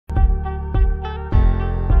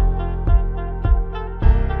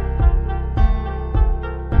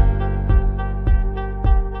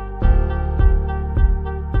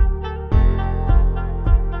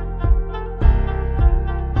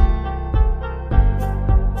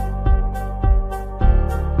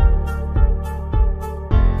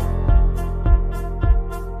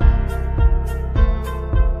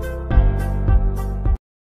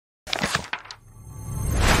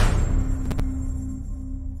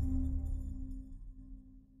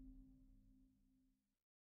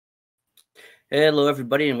Hello,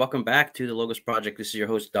 everybody, and welcome back to the Logos Project. This is your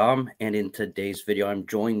host, Dom, and in today's video, I'm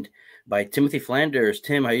joined by Timothy Flanders.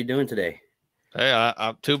 Tim, how are you doing today? Hey,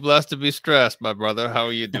 I'm too blessed to be stressed, my brother. How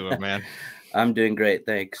are you doing, man? I'm doing great,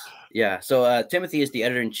 thanks. Yeah, so Timothy is the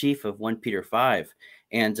editor-in-chief of 1 Peter 5,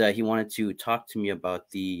 and he wanted to talk to me about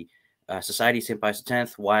the Society of St. Pius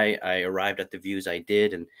X, why I arrived at the views I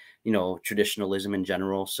did, and, traditionalism in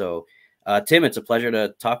general. So, Tim, it's a pleasure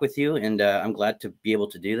to talk with you, and I'm glad to be able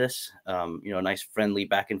to do this. Nice, friendly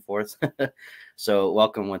back and forth. So,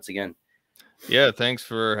 welcome once again. Yeah, thanks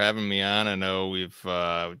for having me on. I know we've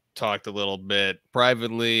talked a little bit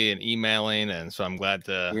privately and emailing, and so I'm glad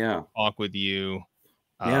to talk with you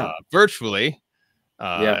virtually,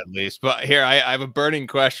 at least. But here, I have a burning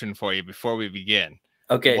question for you before we begin.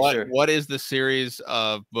 Okay, sure. What is the series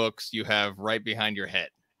of books you have right behind your head?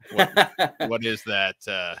 What is that?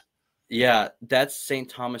 Yeah, that's St.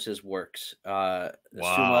 Thomas's works. Wow.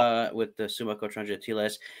 Summa with the Summa contra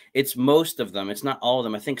Gentiles. It's most of them. It's not all of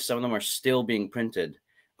them. I think some of them are still being printed,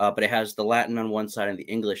 but it has the Latin on one side and the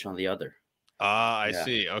English on the other. Ah, I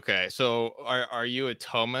see. Okay, so are you a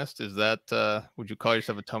Thomist? Is that would you call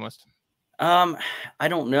yourself a Thomist? I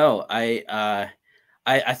don't know. I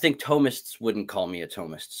think Thomists wouldn't call me a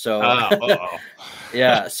Thomist. So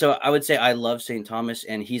yeah, so I would say I love St. Thomas,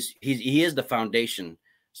 and he is the foundation.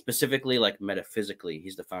 Specifically, like metaphysically,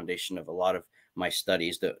 he's the foundation of a lot of my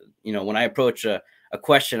studies. When I approach a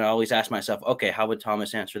question, I always ask myself, okay, how would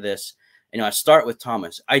Thomas answer this? I start with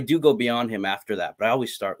Thomas. I do go beyond him after that, but I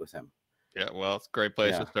always start with him. Yeah, well, it's a great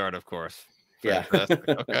place to start, of course. Fantastic.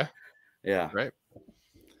 Yeah. Okay. Yeah. Right.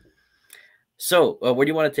 So, where do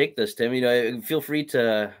you want to take this, Tim? Feel free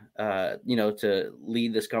to, to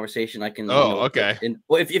lead this conversation. I can. Okay.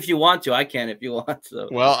 If you want to, I can. If you want to.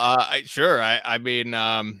 Well, sure. I mean,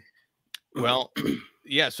 well,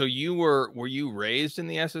 yeah. So were you raised in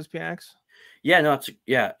the SSPX? Yeah, no,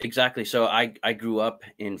 exactly. So I grew up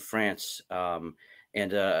in France, and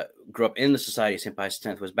grew up in the Society of St. Pius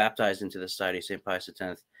X. Was baptized into the Society of St. Pius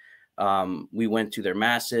X. We went to their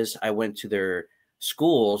masses. I went to their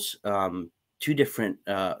schools. Three different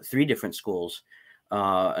schools,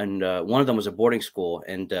 and one of them was a boarding school.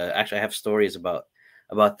 And actually, I have stories about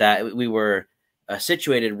that. We were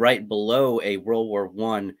situated right below a World War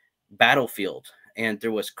I battlefield, and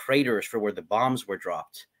there was craters for where the bombs were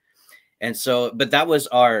dropped. And so, but that was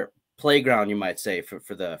our playground, you might say,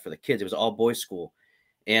 for the kids. It was all boys school,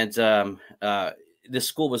 and this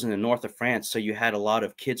school was in the north of France, so you had a lot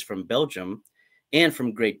of kids from Belgium and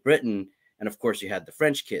from Great Britain, and of course, you had the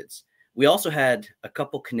French kids. We also had a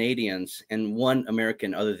couple Canadians and one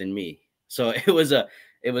American other than me. So it was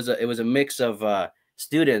a mix of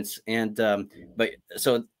students. And but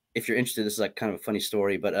so if you're interested, this is like kind of a funny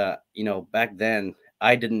story. But back then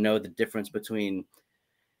I didn't know the difference between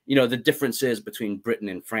the differences between Britain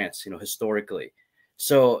and France. Historically.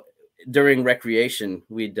 So during recreation,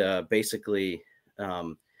 we'd basically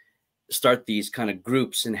start these kind of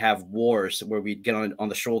groups and have wars where we'd get on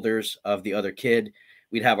the shoulders of the other kid.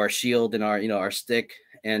 We'd have our shield and our stick.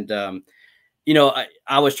 And,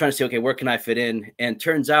 I was trying to say, okay, where can I fit in? And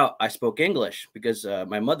turns out I spoke English because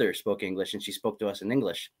my mother spoke English and she spoke to us in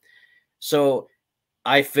English. So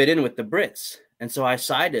I fit in with the Brits. And so I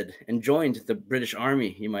sided and joined the British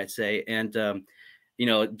Army, you might say. And,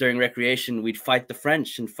 during recreation, we'd fight the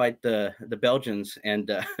French and fight the Belgians.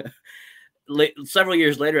 And several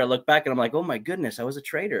years later, I look back and I'm like, oh my goodness, I was a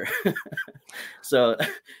traitor. So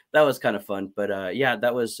that was kind of fun. But yeah,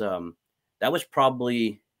 that was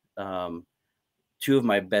probably two of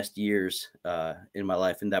my best years in my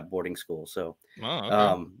life in that boarding school. So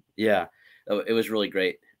yeah, it was really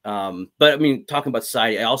great. But I mean, talking about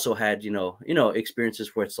society, I also had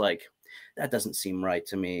experiences where it's like that doesn't seem right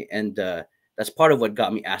to me, and that's part of what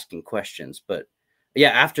got me asking questions. But yeah,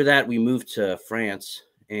 after that, we moved to France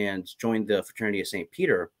and joined the Fraternity of St.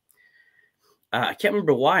 Peter. I can't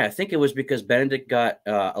remember why. I think it was because Benedict got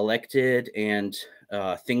elected and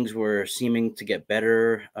things were seeming to get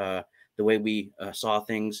better the way we saw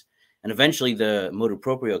things. And eventually the motu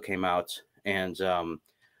proprio came out. And and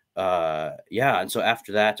so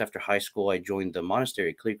after that, after high school, I joined the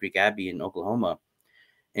monastery, Clear Creek Abbey in Oklahoma.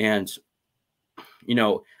 And,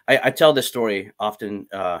 I tell this story often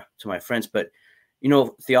to my friends, but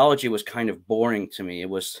theology was kind of boring to me.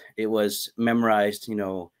 It was memorized,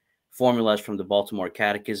 formulas from the Baltimore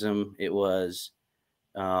Catechism. It was,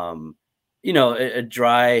 a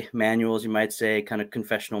dry manuals, you might say, kind of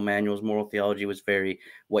confessional manuals. Moral theology was very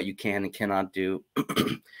what you can and cannot do.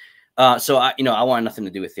 So I wanted nothing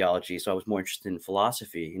to do with theology. So I was more interested in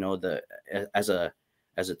philosophy. As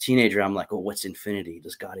a teenager, I'm like, oh, what's infinity?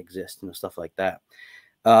 Does God exist? Stuff like that.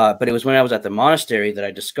 But it was when I was at the monastery that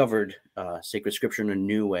I discovered sacred scripture in a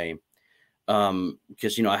new way.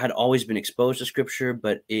 Because I had always been exposed to scripture,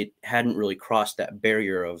 but it hadn't really crossed that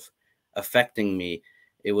barrier of affecting me.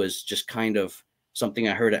 It was just kind of something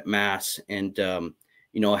I heard at mass, and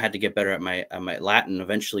I had to get better at my Latin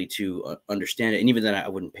eventually to understand it. And even then, I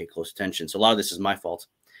wouldn't pay close attention. So a lot of this is my fault.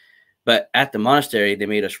 But at the monastery, they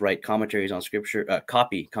made us write commentaries on scripture,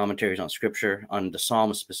 copy commentaries on scripture, on the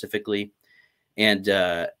Psalms specifically, and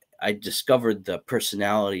I discovered the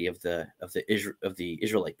personality of the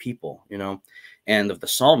Israelite people, and of the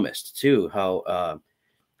psalmist too, how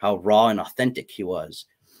raw and authentic he was,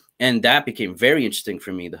 and that became very interesting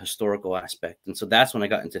for me, the historical aspect, and so that's when I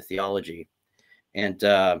got into theology, and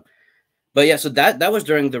but yeah, so that was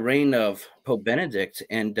during the reign of Pope Benedict,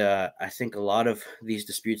 and I think a lot of these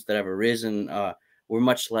disputes that have arisen were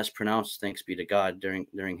much less pronounced, thanks be to God,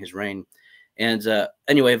 during his reign. And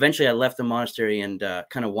anyway, eventually I left the monastery and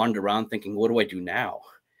kind of wandered around thinking, what do I do now?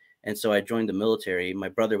 And so I joined the military. My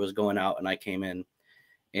brother was going out and I came in.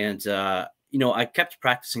 And, I kept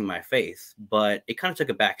practicing my faith, but it kind of took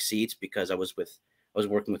a back seat because I was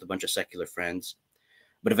working with a bunch of secular friends.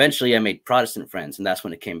 But eventually I made Protestant friends, and that's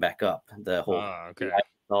when it came back up, the whole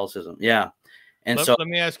Catholicism. Yeah. And so let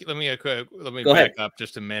me ask you, let me back up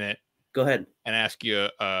just a minute. Go ahead. And ask you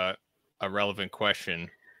a relevant question.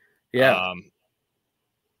 Yeah.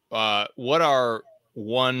 What are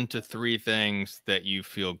 1 to 3 things that you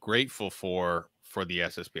feel grateful for the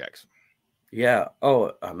SSPX? Yeah.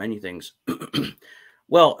 Oh, many things.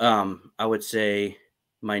 Well, I would say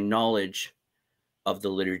my knowledge of the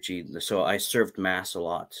liturgy. So I served mass a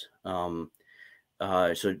lot. So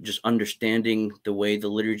just understanding the way the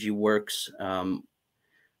liturgy works,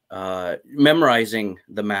 memorizing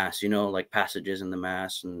the mass, like passages in the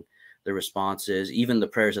mass and the responses, even the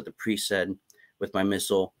prayers that the priest said with my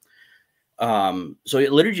missal. So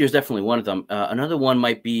liturgy is definitely one of them. Another one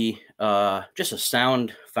might be just a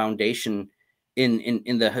sound foundation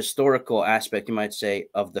in the historical aspect, you might say,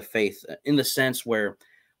 of the faith, in the sense where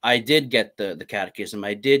I did get the catechism.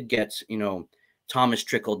 I did get, Thomas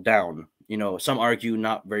trickled down. Some argue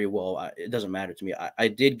not very well. It doesn't matter to me. I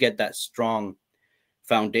did get that strong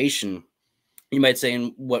foundation, you might say,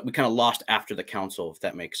 in what we kind of lost after the council, if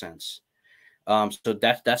that makes sense. So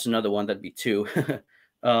that's another one. That'd be 2.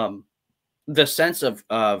 The sense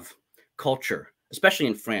of culture, especially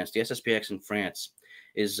in France, the SSPX in France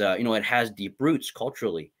is, it has deep roots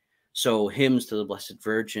culturally. So hymns to the Blessed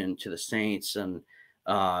Virgin, to the saints, and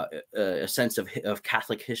a sense of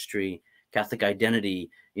Catholic history, Catholic identity,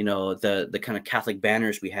 the kind of Catholic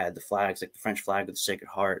banners we had, the flags, like the French flag with the Sacred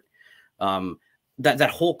Heart, that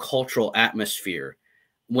whole cultural atmosphere.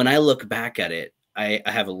 When I look back at it, I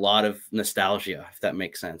have a lot of nostalgia, if that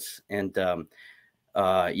makes sense. And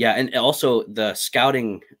yeah, and also the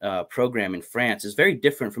scouting program in France is very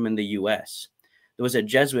different from in the US. There was a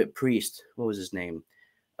Jesuit priest, what was his name?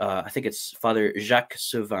 I think it's Father Jacques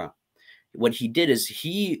Sauvin. What he did is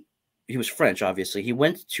he was French, obviously. He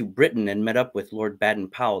went to Britain and met up with Lord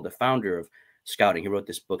Baden-Powell, the founder of scouting. He wrote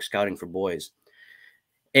this book, Scouting for Boys.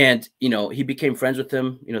 And, he became friends with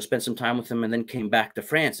him, spent some time with him, and then came back to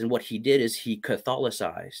France. And what he did is he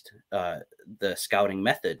Catholicized the scouting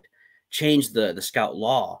method, changed the scout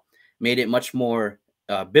law, made it much more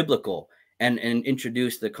biblical, and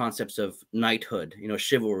introduced the concepts of knighthood,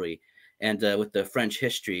 chivalry, and with the French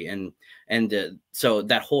history. And so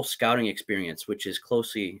that whole scouting experience, which is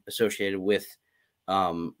closely associated with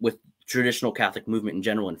traditional Catholic movement in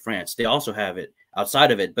general in France, they also have it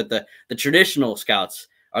outside of it. But the traditional scouts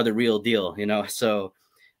are the real deal, so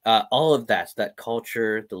all of that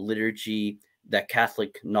culture, the liturgy, that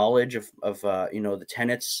Catholic knowledge of the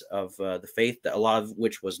tenets of the faith, that a lot of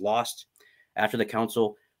which was lost after the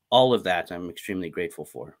council, all of that I'm extremely grateful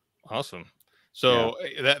for. Awesome. So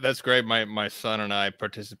that's great. My son and I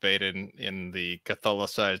participated in the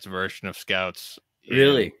Catholicized version of Scouts in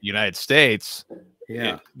the United States.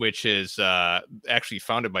 Yeah. Which is actually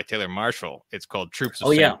founded by Taylor Marshall. It's called Troops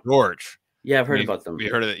of St. George. Yeah, I've heard about them. You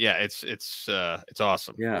heard of it? Yeah, it's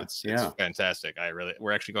awesome. Yeah, it's fantastic.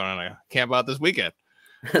 We're actually going on a camp out this weekend.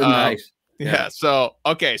 Nice. Yeah. So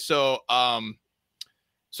okay. So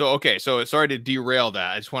sorry to derail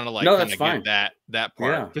that. I just want to kind of get that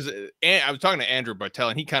part, because I was talking to Andrew Bartel,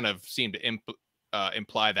 and he kind of seemed to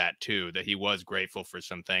imply that too, that he was grateful for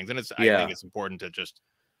some things, and I think it's important to just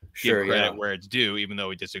give credit where it's due, even though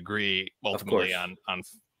we disagree ultimately on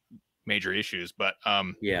major issues. But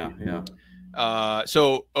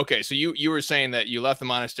so okay, so you were saying that you left the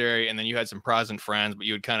monastery and then you had some Protestant friends, but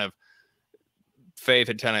you had kind of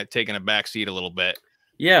taken a back seat a little bit.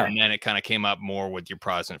 And then it kind of came up more with your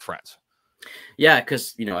Protestant friends. Yeah,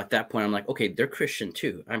 because at that point I'm like, okay, they're Christian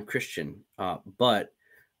too. I'm Christian, but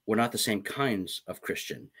we're not the same kinds of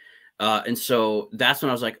Christian. And so that's when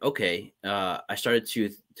I was like, okay, I started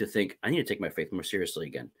to think I need to take my faith more seriously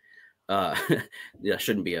again. Uh, that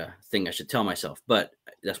shouldn't be a thing I should tell myself, but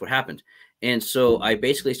that's what happened. And so I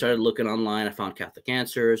basically started looking online. I found Catholic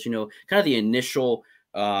Answers, kind of the initial,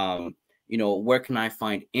 where can I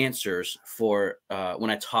find answers for when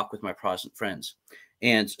I talk with my Protestant friends.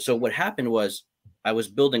 And so what happened was I was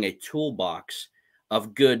building a toolbox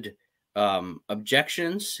of good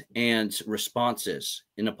objections and responses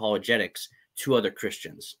in apologetics to other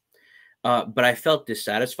Christians. But I felt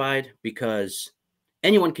dissatisfied because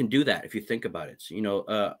anyone can do that if you think about it.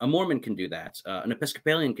 A Mormon can do that. An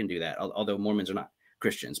Episcopalian can do that, although Mormons are not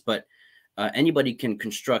Christians. But anybody can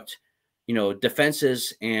construct,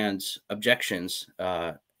 defenses and objections,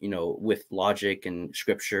 with logic and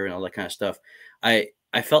scripture and all that kind of stuff.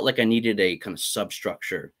 I felt like I needed a kind of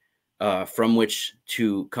substructure from which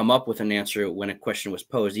to come up with an answer when a question was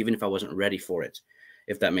posed, even if I wasn't ready for it,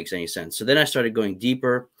 if that makes any sense. So then I started going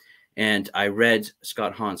deeper, and I read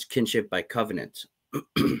Scott Hahn's Kinship by Covenant.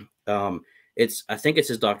 I think it's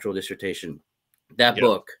his doctoral dissertation. That Yep.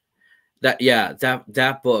 book,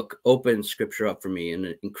 that book opened scripture up for me in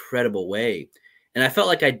an incredible way. And I felt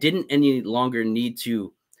like I didn't any longer need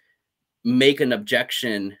to make an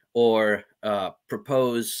objection or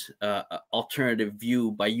propose an alternative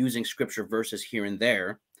view by using scripture verses here and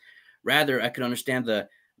there. Rather, I could understand the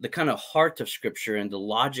kind of heart of scripture and the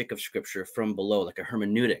logic of scripture from below, like a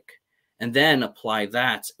hermeneutic, and then apply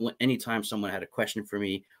that anytime someone had a question for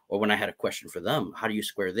me or when I had a question for them. How do you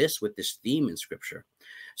square this with this theme in scripture?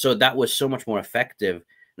 So that was so much more effective.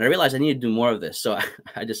 And I realized I need to do more of this. So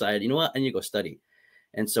I decided, you know what, I need to go study.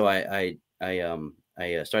 And so I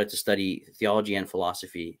started to study theology and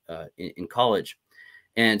philosophy in college.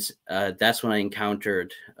 And that's when I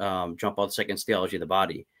encountered John Paul II's Theology of the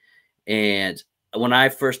Body. And when I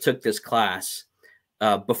first took this class,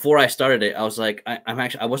 before I started it, I was like,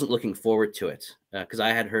 I wasn't looking forward to it because I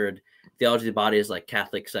had heard theology of the body is like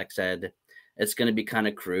Catholic sex ed. It's going to be kind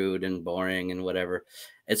of crude and boring and whatever.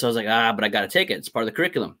 And so I was like, but I got to take it. It's part of the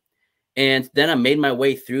curriculum. And then I made my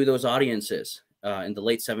way through those audiences in the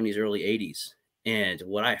late 70s, early 80s. And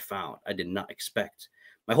what I found, I did not expect.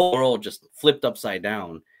 My whole world just flipped upside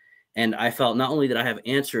down. And I felt not only did I have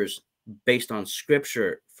answers based on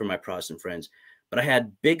scripture for my Protestant friends, but I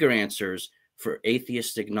had bigger answers for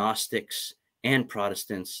atheists, agnostics, and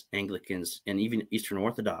Protestants, Anglicans, and even Eastern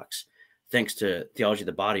Orthodox, thanks to Theology of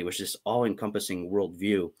the Body, which is all-encompassing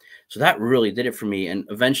worldview. So that really did it for me. And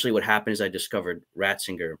eventually what happened is I discovered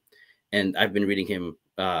Ratzinger, and I've been reading him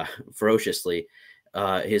ferociously.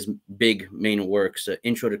 His big main works,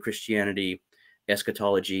 Intro to Christianity,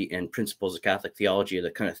 Eschatology, and Principles of Catholic Theology are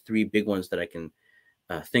the kind of three big ones that I can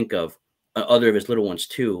think of. Other of his little ones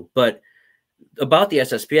too. But about the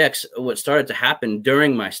SSPX, what started to happen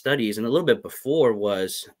during my studies and a little bit before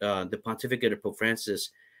was the pontificate of Pope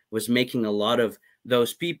Francis was making a lot of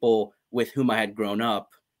those people with whom I had grown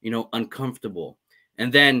up, uncomfortable.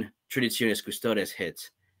 And then Traditionis Custodes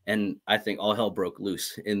hit, and I think all hell broke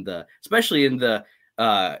loose especially in the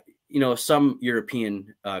some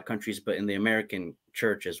European countries, but in the American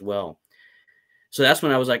church as well. So that's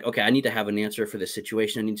when I was like, okay, I need to have an answer for this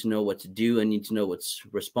situation. I need to know what to do. I need to know what's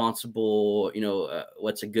responsible,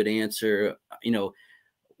 what's a good answer,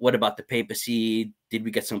 what about the papacy? Did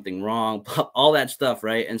we get something wrong? All that stuff,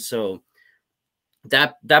 right? And so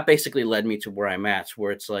that basically led me to where I'm at,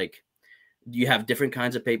 where it's like you have different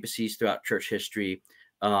kinds of papacies throughout church history.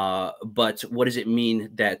 But what does it mean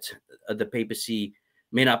that the papacy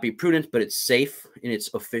may not be prudent, but it's safe in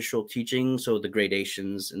its official teaching? So the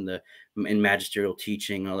gradations and magisterial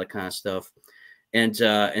teaching, all that kind of stuff. And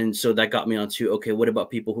so that got me onto, okay, what about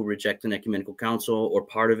people who reject an ecumenical council or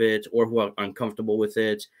part of it, or who are uncomfortable with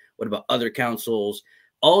it? What about other councils?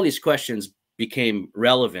 All these questions became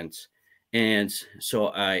relevant. And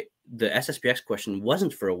so the SSPX question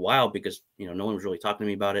wasn't for a while because, no one was really talking to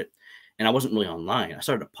me about it. And I wasn't really online. I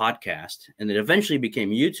started a podcast, and it eventually became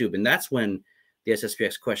YouTube. And that's when the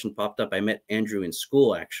SSPX question popped up. I met Andrew in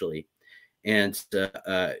school, actually. And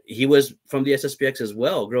he was from the SSPX as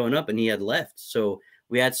well growing up, and he had left. So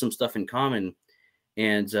we had some stuff in common.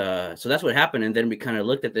 And so that's what happened. And then we kind of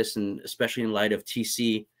looked at this, and especially in light of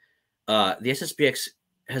TC, the SSPX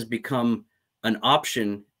has become an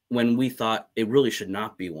option when we thought it really should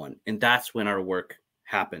not be one. And that's when our work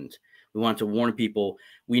happened. We wanted to warn people.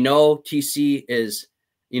 We know TC is,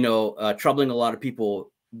 troubling a lot of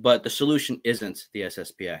people, but the solution isn't the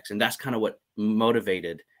SSPX. And that's kind of what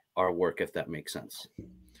motivated our work, if that makes sense.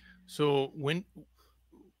 So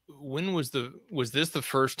when was this the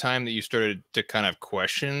first time that you started to kind of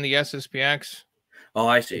question the SSPX? Oh,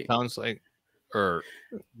 I It see. sounds like, or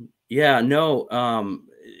yeah, no,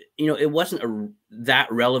 it wasn't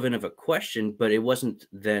that relevant of a question, but it wasn't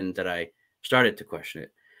then that I started to question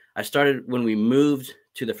it. I started when we moved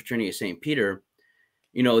to the fraternity of St. Peter.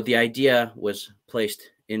 The idea was placed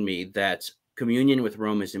in me that communion with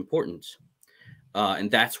Rome is important.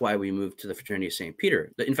 And that's why we moved to the fraternity of St.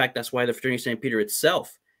 Peter. In fact, that's why the fraternity of St. Peter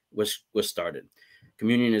itself was started.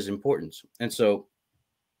 Communion is important. And so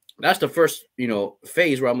that's the first,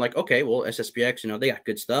 phase where I'm like, okay, well, SSPX, they got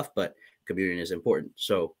good stuff, but communion is important.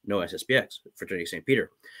 So no SSPX, fraternity of St.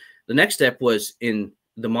 Peter. The next step was in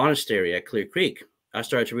the monastery at Clear Creek. I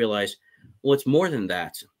started to realize, well, it's more than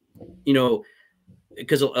that.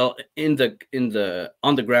 Because in the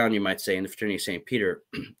on the ground, you might say, in the fraternity of St. Peter,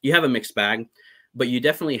 you have a mixed bag, but you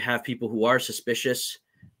definitely have people who are suspicious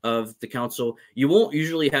of the council. You won't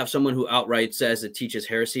usually have someone who outright says it teaches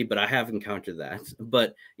heresy, but I have encountered that.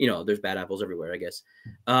 But there's bad apples everywhere, I guess.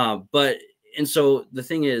 And so the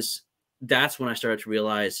thing is, that's when I started to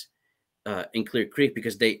realize in Clear Creek,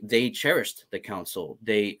 because they cherished the council.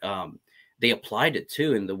 They applied it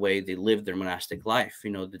too in the way they lived their monastic life.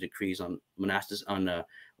 The decrees on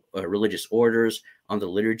religious orders, on the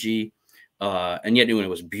liturgy, and yet when it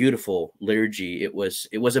was beautiful liturgy, it was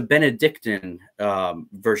a Benedictine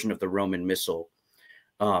version of the Roman Missal.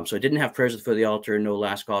 So it didn't have prayers before the altar, no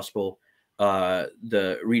last gospel.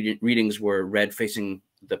 The readings were read facing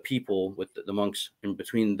the people, with the monks in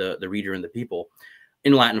between the reader and the people,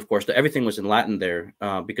 in Latin, of course. Everything was in Latin there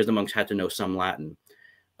because the monks had to know some Latin.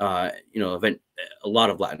 A lot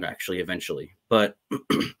of Latin actually eventually. But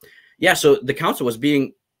yeah, so the council was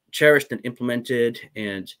being cherished and implemented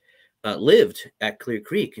and lived at Clear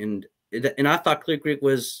Creek. And I thought Clear Creek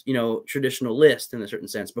was, traditionalist in a certain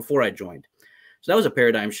sense before I joined. So that was a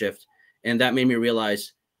paradigm shift. And that made me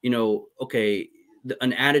realize, okay,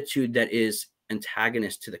 an attitude that is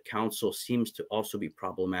antagonist to the council seems to also be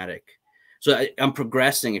problematic. So I'm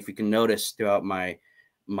progressing, if you can notice, throughout my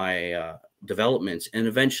developments. And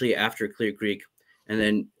eventually after Clear Creek, and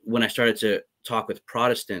then when I started to talk with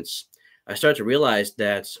Protestants, I started to realize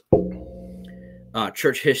that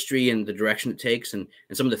church history and the direction it takes, and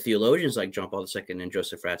some of the theologians like John Paul II and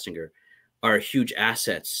Joseph Ratzinger are huge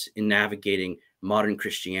assets in navigating modern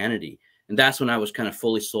Christianity. And that's when I was kind of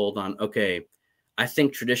fully sold on, okay, I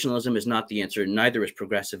think traditionalism is not the answer. Neither is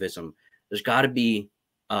progressivism. There's got to be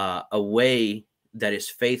a way that is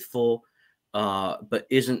faithful, but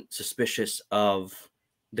isn't suspicious of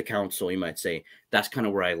the council, you might say. That's kind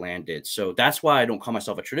of where I landed. So that's why I don't call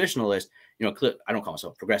myself a traditionalist. I don't call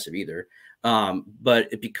myself progressive either.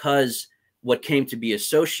 But because what came to be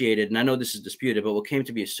associated, and I know this is disputed, but what came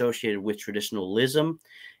to be associated with traditionalism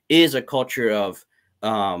is a culture of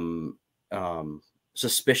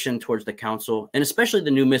suspicion towards the council, and especially the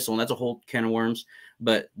new missal. And that's a whole can of worms,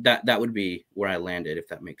 but that would be where I landed, if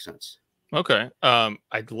that makes sense. Okay.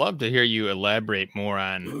 I'd love to hear you elaborate more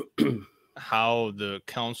on how the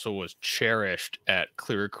council was cherished at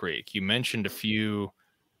Clear Creek. You mentioned a few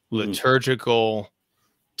liturgical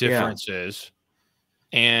differences,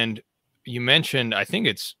 and you mentioned, I think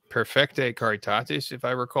it's Perfecte Caritatis, if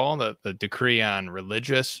I recall, the decree on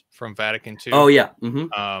religious from Vatican II. Oh yeah.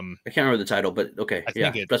 I can't remember the title, but okay. I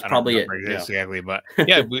think that's probably it. Exactly, but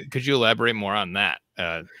yeah, could you elaborate more on that?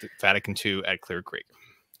 Vatican II at Clear Creek.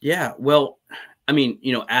 Yeah, well, I mean,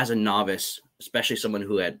 as a novice, especially someone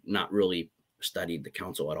who had not really studied the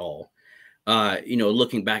council at all,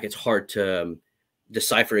 looking back, it's hard to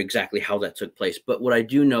decipher exactly how that took place. But what I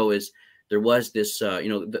do know is there was this,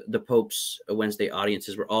 the Pope's Wednesday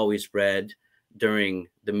audiences were always read during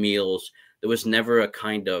the meals. There was never a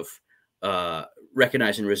kind of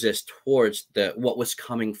recognize and resist towards what was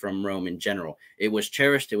coming from Rome in general. It was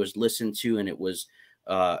cherished, it was listened to, and it was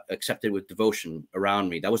accepted with devotion around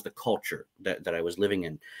me. That was the culture that I was living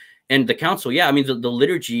in. And the council, yeah, I mean, the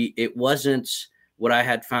liturgy, it wasn't what I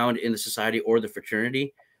had found in the society or the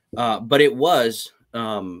fraternity, but it was,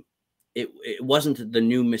 it wasn't the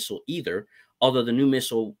new missal either, although the new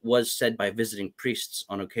missal was said by visiting priests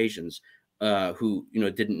on occasions who,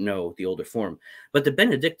 didn't know the older form. But the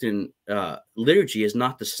Benedictine liturgy is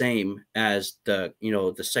not the same as the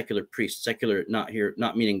secular priests, secular,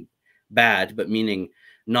 not meaning bad, but meaning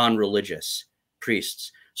non-religious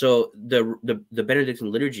priests. So the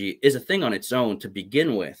Benedictine liturgy is a thing on its own to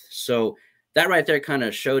begin with. So that right there kind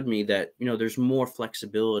of showed me that, there's more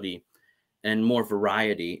flexibility and more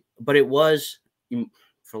variety, but it was,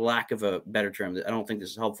 for lack of a better term, I don't think this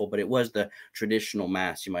is helpful, but it was the traditional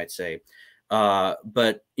mass, you might say.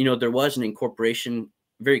 But, there was an incorporation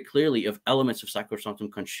very clearly of elements of Sacrosanctum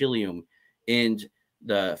Concilium in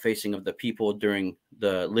the facing of the people during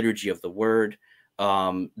the liturgy of the word.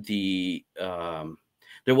 There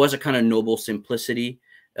was a kind of noble simplicity,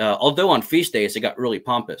 although on feast days it got really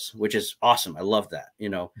pompous, which is awesome. I love that, you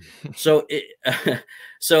know. So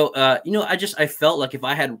you know, I felt like if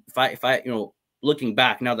I you know, looking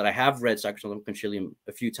back now that I have read Sacrosanctum Concilium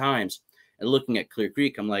a few times and looking at Clear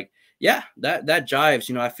Creek, I'm like, yeah, that jives.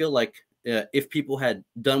 You know, I feel like if people had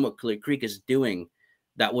done what Clear Creek is doing,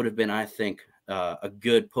 that would have been, I think, a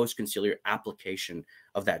good post-conciliar application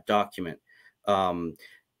of that document.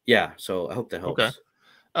 Yeah, so I hope that helps. Okay.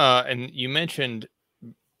 And you mentioned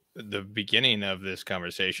the beginning of this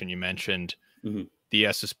conversation, you mentioned the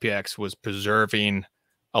SSPX was preserving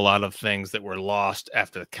a lot of things that were lost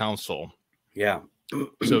after the council. Yeah.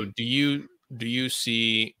 So do you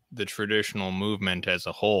see the traditional movement as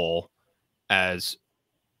a whole as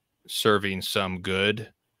serving some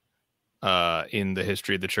good in the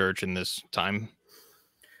history of the church in this time?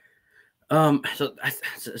 So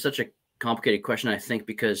it's such a complicated question, I think,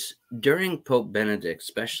 because during Pope Benedict,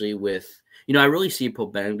 especially with, you know, I really see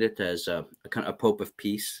Pope Benedict as a kind of a Pope of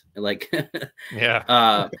peace. Like,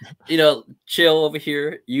 yeah, you know, chill over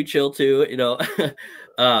here, you chill too, you know.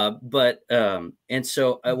 And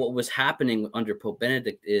so what was happening under Pope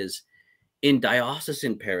Benedict is in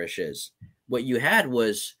diocesan parishes, what you had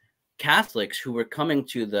was Catholics who were coming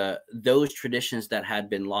to those traditions that had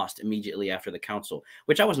been lost immediately after the council,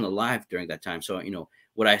 which I wasn't alive during that time. So, you know,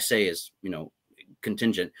 what I say is, you know,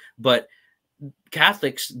 contingent, but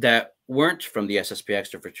Catholics that weren't from the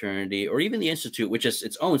SSPX or fraternity or even the Institute, which is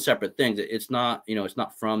its own separate thing. It's not, you know, it's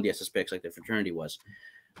not from the SSPX like the fraternity was,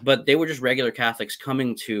 but they were just regular Catholics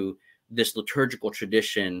coming to this liturgical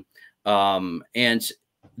tradition. And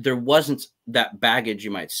there wasn't that baggage,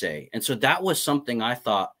 you might say. And so that was something I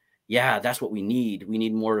thought, yeah, that's what we need. We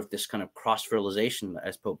need more of this kind of cross-fertilization,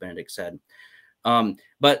 as Pope Benedict said.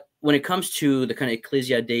 But when it comes to the kind of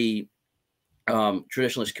Ecclesia Dei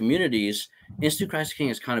traditionalist communities, Institute Christ the King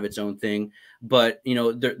is kind of its own thing. But, you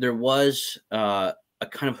know, there was a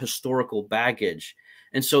kind of historical baggage.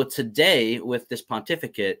 And so today with this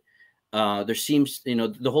pontificate, there seems, you know,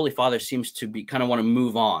 the Holy Father seems to be kind of want to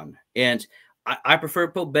move on. And I prefer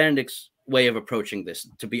Pope Benedict's way of approaching this,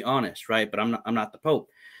 to be honest, right? But I'm not the Pope.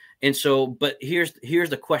 And so, but here's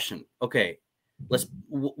the question. Okay,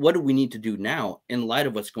 what do we need to do now in light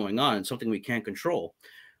of what's going on and something we can't control?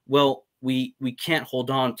 Well, we can't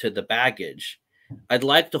hold on to the baggage. I'd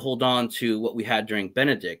like to hold on to what we had during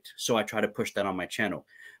Benedict, so I try to push that on my channel.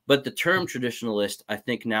 But the term traditionalist, I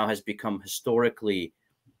think, now has become historically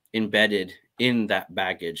embedded in that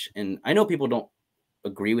baggage. And I know people don't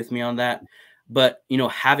agree with me on that, but, you know,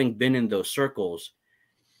 having been in those circles,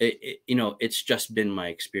 you know, it's just been my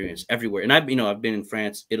experience everywhere. And I've been in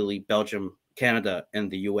France, Italy, Belgium, Canada, and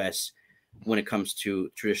the US when it comes to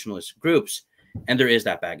traditionalist groups. And there is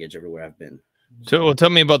that baggage everywhere I've been. So, well, tell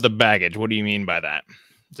me about the baggage. What do you mean by that?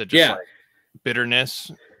 Is it just like bitterness?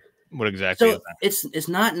 What exactly is that? It's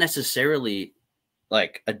not necessarily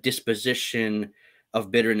like a disposition of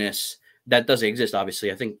bitterness that does exist.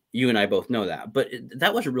 Obviously, I think you and I both know that, but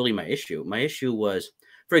that wasn't really my issue. My issue was,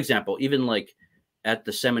 for example, even like at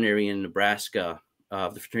the seminary in Nebraska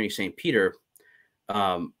of the Fraternity St. Peter,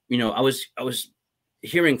 you know, I was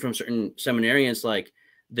hearing from certain seminarians like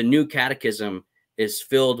the new catechism is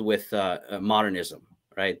filled with modernism,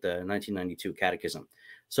 right? The 1992 catechism.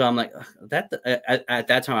 So I'm like, that at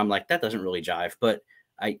that time, I'm like, that doesn't really jive, but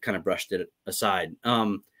I kind of brushed it aside.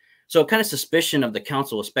 So kind of suspicion of the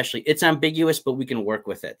council, especially, it's ambiguous, but we can work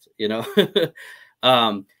with it, you know?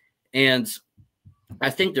 And I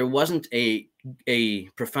think there wasn't a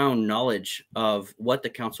profound knowledge of what the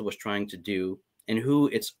council was trying to do and who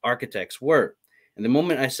its architects were. And the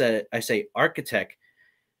moment I say architect,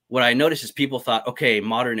 what I noticed is people thought, okay,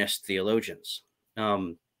 modernist theologians.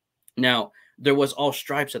 Now, there was all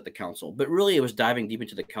stripes at the council, but really it was diving deep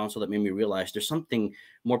into the council that made me realize there's something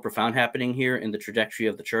more profound happening here in the trajectory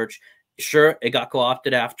of the church. Sure, it got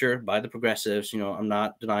co-opted after by the progressives, you know, I'm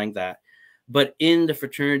not denying that. But in the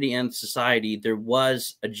fraternity and society, there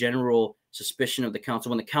was a general suspicion of the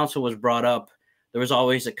council. When the council was brought up, there was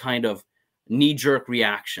always a kind of knee-jerk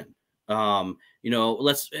reaction. You know,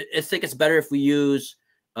 I think it's better if we use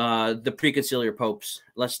the preconciliar popes.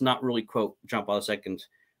 Let's not really quote John Paul II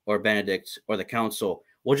or Benedict or the council.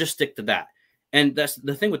 We'll just stick to that. And that's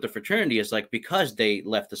the thing with the fraternity is like, because they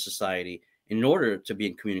left the society in order to be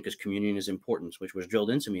in communion, because communion is important, which was drilled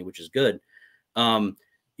into me, which is good.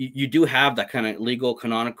 you do have that kind of legal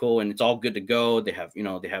canonical, and it's all good to go. They have,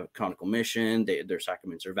 they have a canonical mission. Their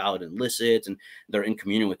sacraments are valid and licit, and they're in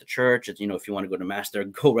communion with the church. It's, if you want to go to mass there,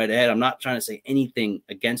 go right ahead. I'm not trying to say anything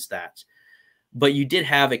against that, but you did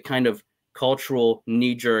have a kind of cultural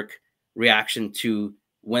knee-jerk reaction to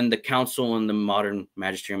when the council and the modern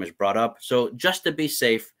magisterium is brought up. So just to be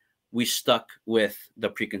safe, we stuck with the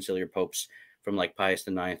preconciliar popes from like Pius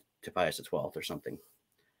IX to Pius XII or something.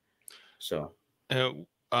 So,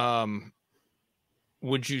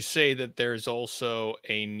 would you say that there's also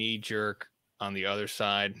a knee jerk on the other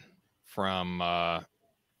side from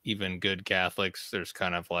even good Catholics? There's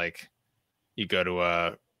kind of like, you go to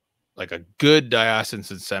a good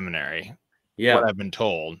diocesan seminary. Yeah. What I've been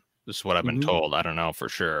told. This is what I've been told. I don't know for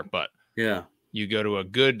sure, but yeah, you go to a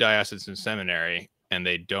good diocesan seminary and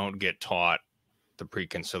they don't get taught the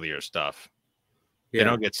preconciliar stuff. They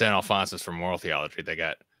don't get St. Alphonsus for moral theology. They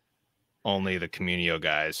got only the communio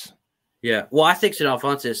guys. Yeah. Well, I think St.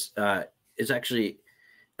 Alphonsus is actually,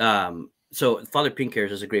 so Father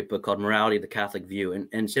Pincare's is a great book called Morality, the Catholic View.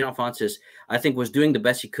 And St. Alphonsus, I think, was doing the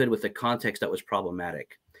best he could with a context that was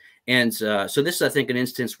problematic. And so this is, I think, an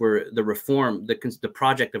instance where the reform, the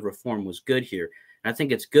project of reform was good here. And I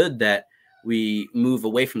think it's good that we move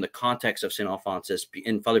away from the context of St. Alphonsus,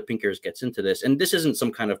 and Father Pincare's gets into this. And this isn't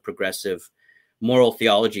some kind of progressive moral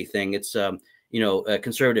theology thing. It's,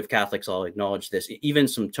 conservative Catholics all acknowledge this. Even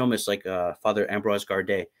some Thomists like Father Ambroise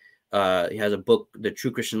Gardet, he has a book, The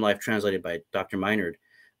True Christian Life, translated by Dr. Meinard,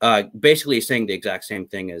 basically saying the exact same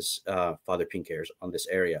thing as Father Pincare's on this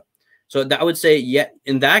area. So that I would say,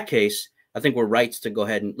 in that case, I think we're right to go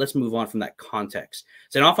ahead and let's move on from that context.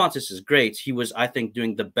 St. Alphonsus is great. He was, I think,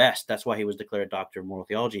 doing the best. That's why he was declared a doctor of moral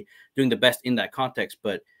theology, doing the best in that context.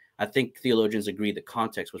 But I think theologians agree the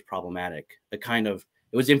context was problematic.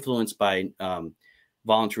 It was influenced by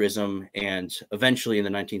voluntarism, and eventually in the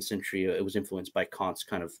 19th century, it was influenced by Kant's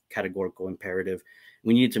kind of categorical imperative.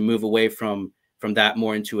 We needed to move away from that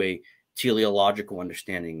more into a teleological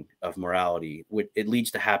understanding of morality. It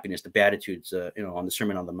leads to happiness, the Beatitudes, on the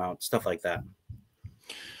Sermon on the Mount, stuff like that.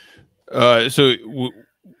 So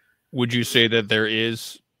would you say that there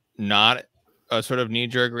is not a sort of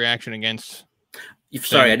knee-jerk reaction against?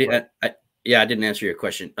 Sorry, I didn't answer your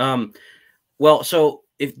question. Well, so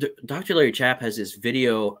if Dr. Larry Chapp has this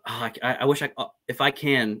video, I wish if I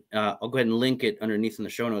can, I'll go ahead and link it underneath in the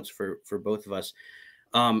show notes for both of us.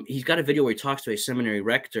 He's got a video where he talks to a seminary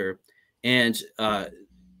rector, and I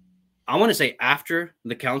want to say after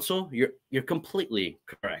the council, you're completely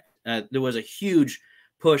correct. There was a huge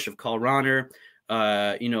push of Karl Rahner,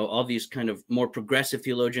 all these kind of more progressive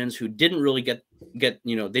theologians who didn't really get they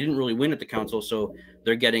didn't really win at the council, so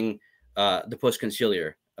they're getting the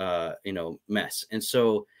post-conciliar mess. And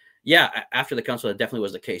so, after the council, that definitely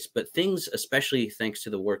was the case. But things, especially thanks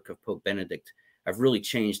to the work of Pope Benedict, have really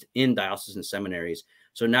changed in diocesan seminaries.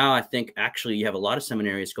 So now I think actually you have a lot of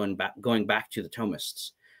seminaries going back to the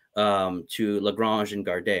Thomists, to Lagrange and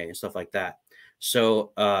Gardet and stuff like that.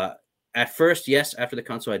 So at first, yes, after the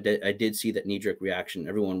council, I did see that knee-jerk reaction.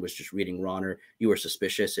 Everyone was just reading Rahner. You were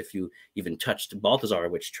suspicious if you even touched Balthazar,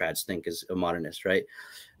 which trads think is a modernist, right?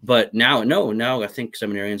 But now I think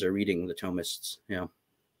seminarians are reading the Thomists. Yeah.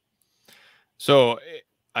 So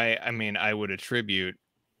I mean, I would attribute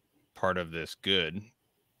part of this good.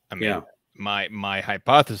 I mean, my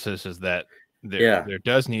hypothesis is that there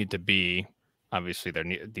does need to be, obviously there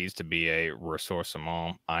needs to be a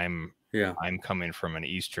ressourcement. I'm coming from an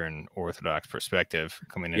Eastern Orthodox perspective,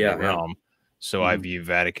 coming into Rome. So I view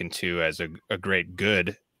Vatican II as a great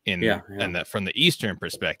good and that from the Eastern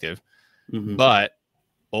perspective, but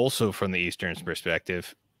also from the Eastern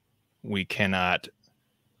perspective, we cannot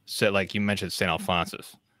say, like you mentioned, St.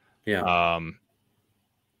 Alphonsus.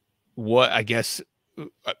 What I guess,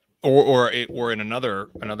 or in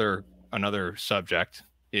another subject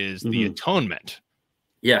is the atonement.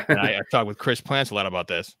 Yeah. And I talked with Chris Plants a lot about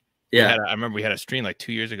this. I remember we had a stream like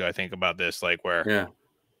 2 years ago, I think, about this, like where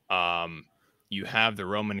you have the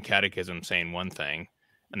Roman Catechism saying one thing,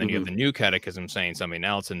 and then you have the New Catechism saying something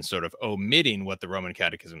else and sort of omitting what the Roman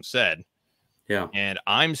Catechism said. Yeah. And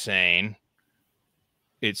I'm saying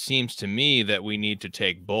it seems to me that we need to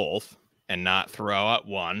take both and not throw out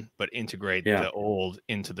one, but integrate the old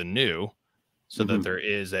into the new, so that there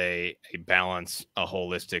is a balance, a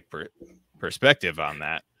holistic perspective on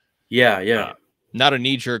that. Not a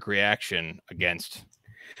knee-jerk reaction against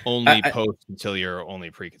only post-conciliar or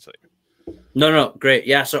only pre-conciliar. No, great.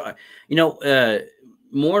 Yeah, so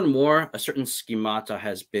more and more a certain schemata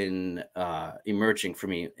has been emerging for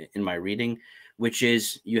me in my reading, which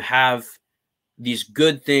is you have these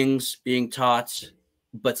good things being taught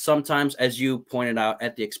but sometimes, as you pointed out,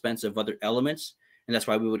 at the expense of other elements. And that's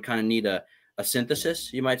why we would kind of need a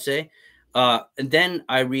synthesis, you might say. And then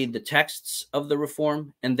I read the texts of the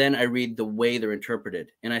reform, and then I read the way they're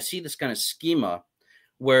interpreted. And I see this kind of schema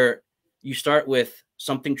where you start with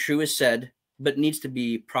something true is said, but needs to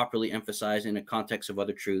be properly emphasized in a context of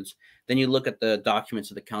other truths. Then you look at the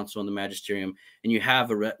documents of the council and the magisterium, and you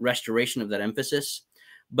have a restoration of that emphasis.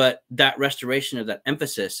 But that restoration of that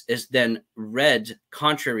emphasis is then read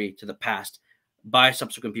contrary to the past by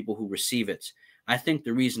subsequent people who receive it. I think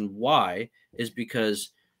the reason why is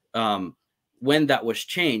because when that was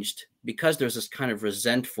changed, because there's this kind of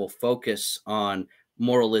resentful focus on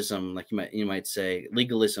moralism, like you might say,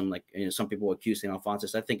 legalism, like some people accuse St.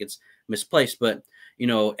 Alphonsus. I think it's misplaced, but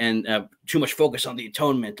and too much focus on the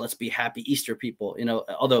atonement. Let's be happy Easter people.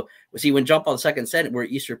 Although see, when John Paul II said we're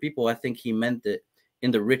Easter people, I think he meant it in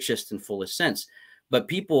the richest and fullest sense. But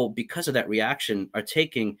people, because of that reaction, are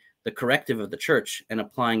taking the corrective of the church and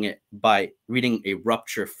applying it by reading a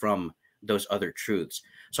rupture from those other truths.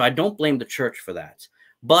 So I don't blame the church for that.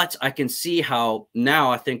 But I can see how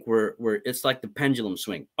now I think we're it's like the pendulum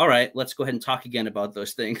swing. All right, let's go ahead and talk again about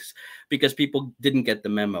those things because people didn't get the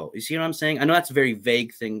memo. You see what I'm saying? I know that's a very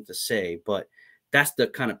vague thing to say, but that's the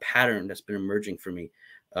kind of pattern that's been emerging for me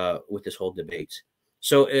with this whole debate.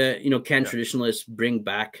 So, can traditionalists bring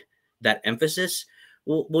back that emphasis?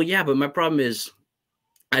 Well, yeah, but my problem is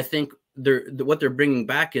I think what they're bringing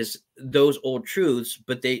back is those old truths,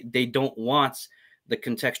 but they don't want the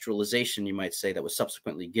contextualization, you might say, that was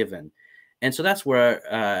subsequently given. And so that's where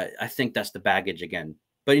I think that's the baggage again.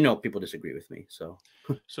 But, people disagree with me. So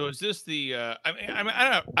is this the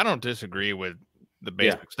I don't disagree with the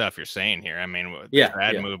basic stuff you're saying here. I mean, the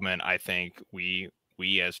trad movement, I think we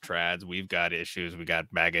as trads, we've got issues, we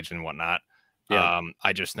got baggage and whatnot.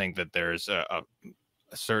 I just think that there's a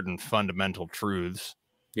certain fundamental truths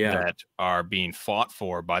that are being fought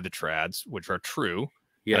for by the trads, which are true.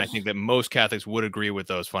 Yes. And I think that most Catholics would agree with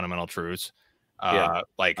those fundamental truths.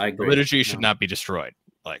 Like the liturgy should not be destroyed,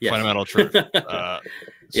 like fundamental truth.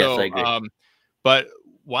 Yes, I agree. But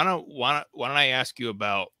why don't I ask you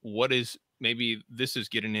about what is, maybe this is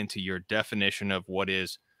getting into your definition of what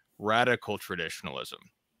is radical traditionalism,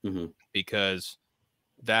 because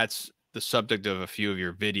that's the subject of a few of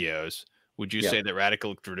your videos. Would you say that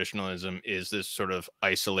radical traditionalism is this sort of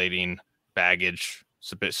isolating, baggage,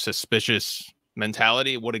 suspicious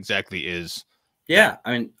mentality? What exactly is that?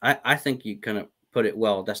 I mean, I think you kind of put it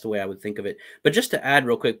well. That's the way I would think of it. But just to add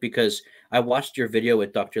real quick, because I watched your video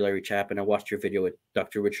with Dr. Larry Chapp and I watched your video with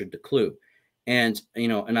Dr. Richard Decloux, and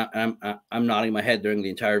I'm nodding my head during the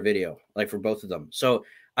entire video, like for both of them. So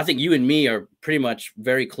I think you and me are pretty much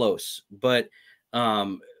very close. But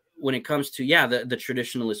when it comes to the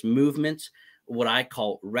traditionalist movement, what I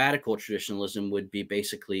call radical traditionalism would be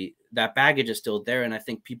basically that baggage is still there, and I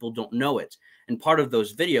think people don't know it. And part of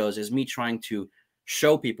those videos is me trying to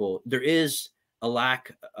show people there is a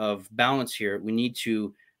lack of balance here. We need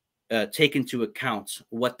to take into account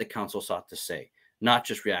what the council sought to say, not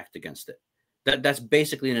just react against it. That's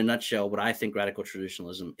basically, in a nutshell, what I think radical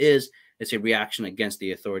traditionalism is. It's a reaction against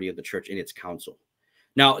the authority of the church in its council.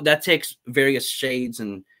 Now, that takes various shades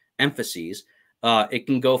and emphases. It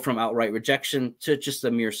can go from outright rejection to just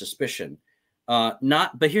a mere suspicion.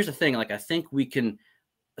 But here's the thing: like, I think we can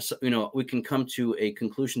come to a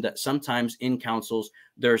conclusion that sometimes in councils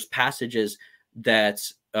there's passages that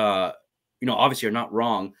obviously are not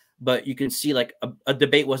wrong, but you can see like a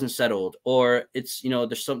debate wasn't settled, or it's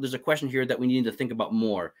there's a question here that we need to think about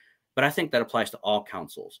more. But I think that applies to all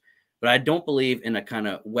councils. But I don't believe in a kind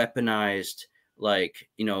of weaponized, like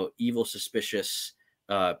evil, suspicious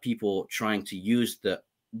people trying to use the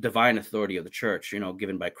divine authority of the church,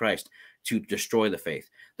 given by Christ, to destroy the faith.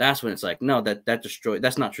 That's when it's like, no,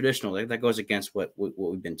 that's not traditional. That goes against what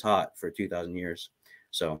we've been taught for 2,000 years.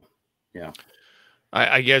 So, yeah.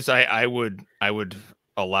 I guess I would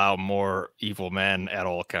allow more evil men at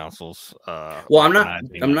all councils. Well, I'm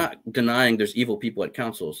not denying there's evil people at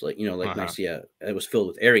councils, like Nicaea, it was filled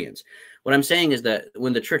with Arians. What I'm saying is that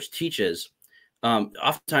when the church teaches,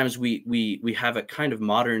 oftentimes we have a kind of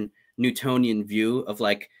modern Newtonian view of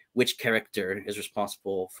like which character is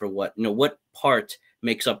responsible for what, what part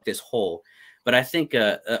makes up this whole. But I think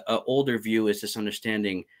a older view is this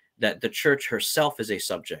understanding that the church herself is a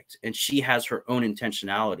subject and she has her own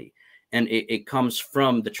intentionality, and it comes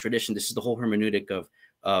from the tradition. This is the whole hermeneutic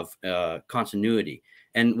of continuity.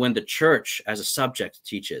 And when the church as a subject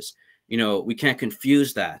teaches, we can't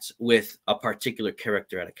confuse that with a particular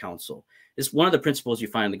character at a council. It's one of the principles you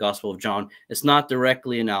find in the Gospel of John. It's not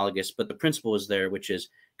directly analogous, but the principle is there, which is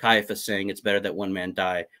Caiaphas saying it's better that one man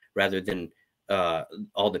die rather than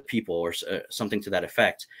all the people, or something to that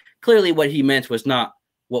effect. Clearly, what he meant was not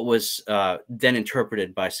what was then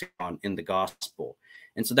interpreted by St. John in the gospel.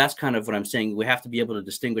 And so that's kind of what I'm saying. We have to be able to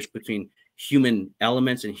distinguish between human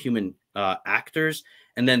elements and human actors,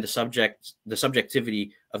 and then the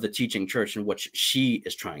subjectivity of the teaching church and what she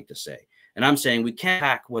is trying to say. And I'm saying we can't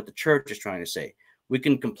hack what the church is trying to say. We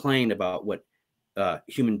can complain about what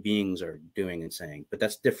human beings are doing and saying, but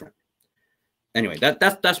that's different. Anyway,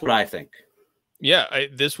 that's what I think. Yeah,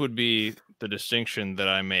 this would be the distinction that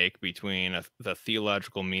I make between the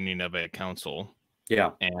theological meaning of a council,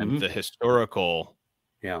 and the historical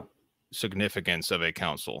significance of a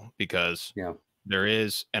council, because there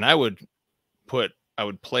is, and I would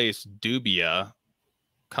place dubia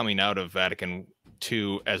coming out of Vatican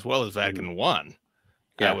II as well as Vatican I.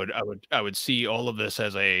 I would see all of this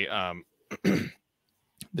as a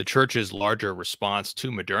the church's larger response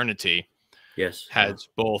to modernity. Has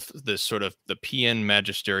both this sort of the PN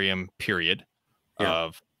magisterium period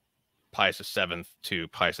of Pius VII to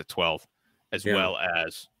Pius XII, as well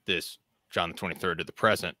as this John the 23rd to the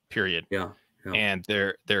present period. And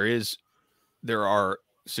there are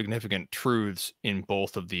significant truths in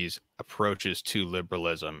both of these approaches to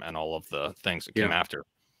liberalism and all of the things that came after.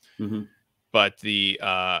 But the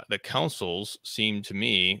councils seem to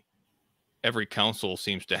me, every council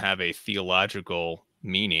seems to have a theological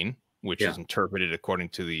meaning, which is interpreted according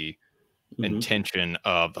to the intention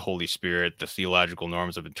of the Holy Spirit, the theological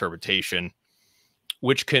norms of interpretation,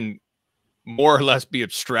 which can more or less be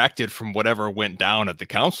abstracted from whatever went down at the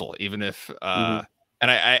council, even if and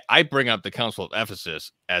I bring up the Council of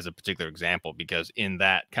Ephesus as a particular example, because in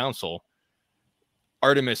that council,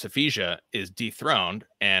 Artemis Ephesia is dethroned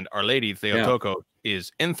and Our Lady Theotokos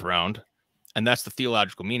is enthroned, and that's the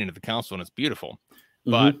theological meaning of the council, and it's beautiful.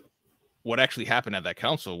 But what actually happened at that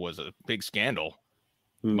council was a big scandal.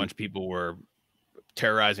 A bunch of people were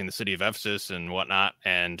terrorizing the city of Ephesus and whatnot,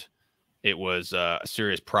 and it was a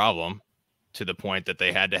serious problem, to the point that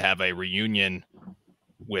they had to have a reunion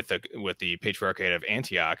with the Patriarchate of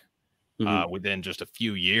Antioch. Within just a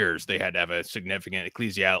few years, they had to have a significant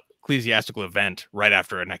ecclesiastical event right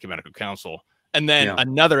after an ecumenical council, and then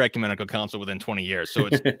another ecumenical council within 20 years. So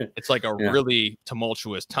it's like a really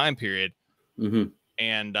tumultuous time period.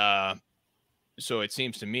 And so it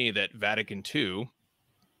seems to me that Vatican II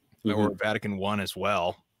or Vatican I as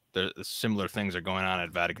well, the similar things are going on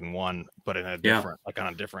at Vatican I, but in a different, like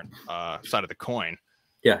on a different side of the coin.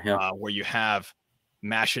 Where you have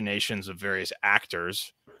machinations of various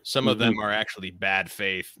actors. Some of them are actually bad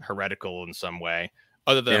faith, heretical in some way.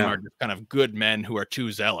 Other of them are just kind of good men who are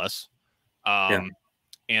too zealous. And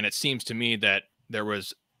it seems to me that there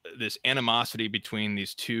was this animosity between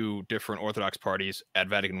these two different Orthodox parties at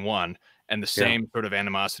Vatican I, and the same sort of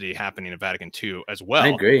animosity happening at Vatican II as well. I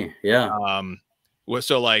agree.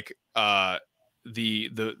 So like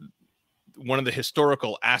the one of the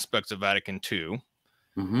historical aspects of Vatican II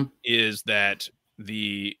is that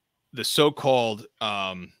the so-called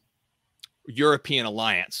European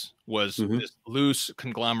alliance was this loose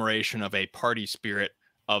conglomeration of a party spirit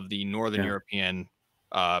of the Northern European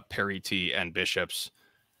periti and bishops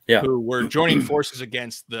who were joining forces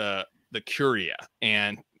against the Curia,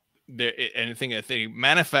 and I think that they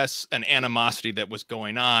manifests an animosity that was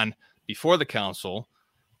going on before the council.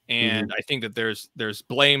 And I think that there's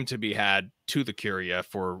blame to be had to the Curia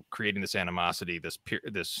for creating this animosity,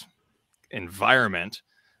 this environment.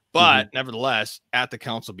 But nevertheless, at the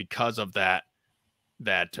council, because of that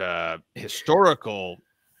historical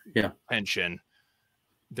tension,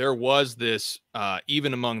 there was this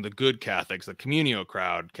even among the good Catholics, the communio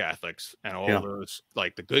crowd Catholics, and all those,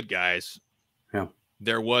 like the good guys,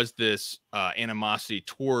 there was this animosity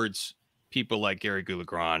towards people like Gary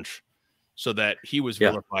Goulagrange, so that he was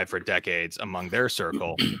vilified for decades among their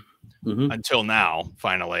circle. Until now,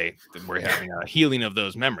 finally, we're having a healing of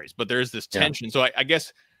those memories. But there's this tension. So I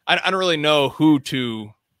guess I don't really know who to.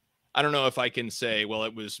 I don't know if I can say, well,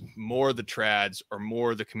 it was more the trads or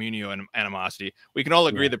more the communio animosity. We can all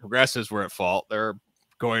agree the progressives were at fault. They're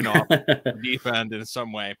going off the deep end in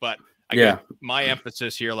some way. But I guess my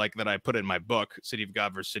emphasis here, like that I put in my book, City of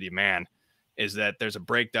God versus City of Man, is that there's a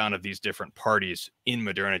breakdown of these different parties in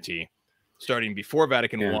modernity, starting before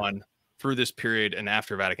Vatican I, through this period, and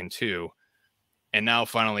after Vatican II, and now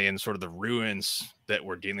finally in sort of the ruins that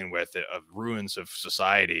we're dealing with, of ruins of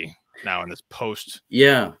society now in this post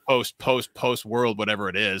world, whatever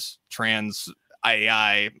it is, trans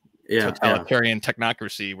AI totalitarian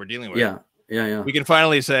technocracy we're dealing with. We can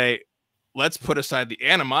finally say, let's put aside the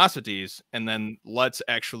animosities, and then let's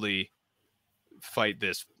actually fight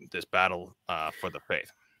this battle for the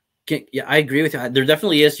faith. Yeah, I agree with you. There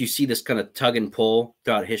definitely is. You see this kind of tug and pull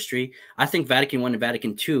throughout history. I think Vatican I and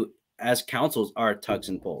Vatican II, as councils, are tugs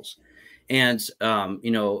and pulls. And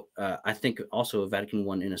I think also Vatican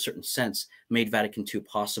I, in a certain sense, made Vatican II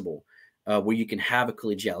possible, where you can have a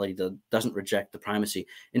collegiality that doesn't reject the primacy.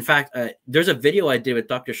 In fact, there's a video I did with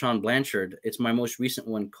Dr. Sean Blanchard. It's my most recent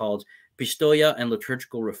one, called Pistoia and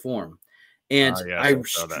Liturgical Reform, and Yes, I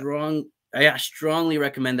saw that. I strongly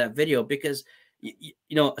recommend that video, because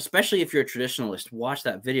especially if you're a traditionalist, watch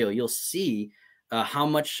that video. You'll see how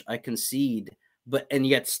much I concede, and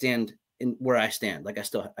yet stand in where I stand. Like I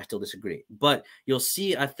still disagree, but you'll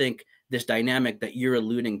see, I think, this dynamic that you're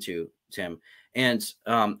alluding to, Tim. And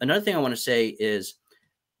another thing I want to say is,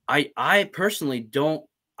 I personally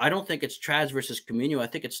I don't think it's trads versus communio. I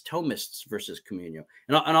think it's Thomists versus communio,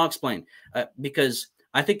 and I'll explain. Because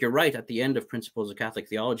I think you're right. At the end of Principles of Catholic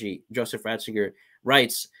Theology, Joseph Ratzinger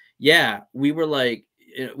writes, "Yeah, we were like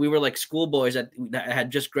schoolboys that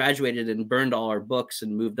had just graduated and burned all our books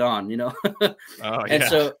and moved on." Oh, And yeah.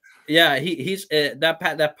 so, yeah, he's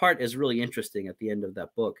that part is really interesting at the end of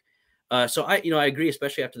that book. So I agree,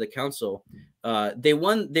 especially after the council. They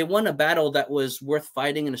won a battle that was worth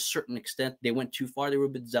fighting in a certain extent. They went too far. They were a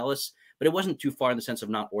bit zealous, but it wasn't too far in the sense of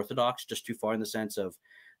not orthodox, just too far in the sense of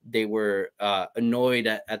they were annoyed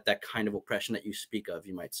at that kind of oppression that you speak of,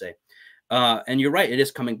 you might say. And you're right, it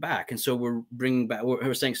is coming back. And so we're bringing back,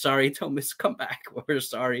 we're saying, sorry, Thomas, come back. We're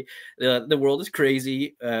sorry. The world is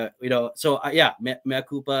crazy. So yeah, mea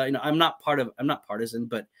culpa. I'm not partisan,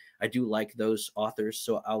 but I do like those authors.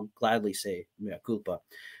 So I'll gladly say mea culpa.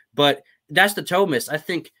 But that's the Thomas. I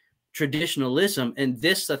think traditionalism, and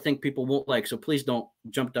this I think people won't like. So please don't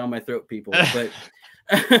jump down my throat, people. But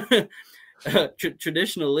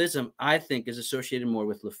traditionalism, I think, is associated more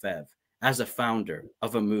with Lefebvre as a founder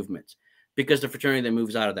of a movement, because the fraternity that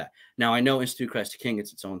moves out of that. Now, I know Institute Christ the King,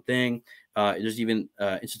 it's its own thing. There's even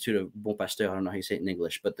Institute of Bon Pasteur. I don't know how you say it in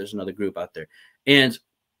English, but there's another group out there.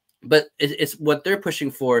 But it's what they're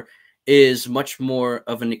pushing for is much more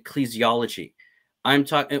of an ecclesiology. I'm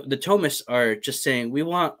talking, the Thomists are just saying, we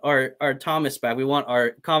want our Thomas back. We want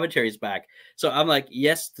our commentaries back. So I'm like,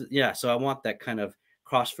 yes, yeah. So I want that kind of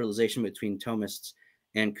cross fertilization between Thomists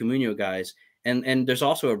and Communio guys. And there's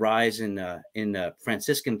also a rise in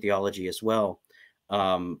Franciscan theology as well.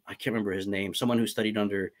 I can't remember his name. Someone who studied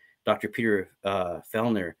under Dr. Peter Damon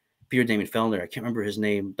Fellner. I can't remember his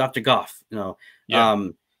name. Dr. Goff.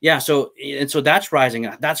 Yeah. So that's rising.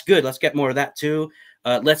 That's good. Let's get more of that too.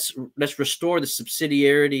 Let's restore the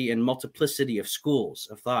subsidiarity and multiplicity of schools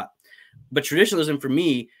of thought. But traditionalism, for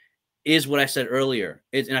me, is what I said earlier,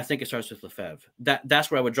 and I think it starts with Lefebvre. That's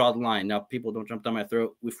where I would draw the line. Now, people don't jump down my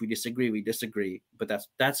throat. If we disagree, we disagree. But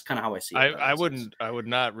that's kind of how I see it. I would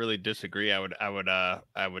not really disagree. I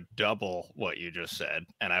would double what you just said,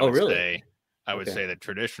 and I would say that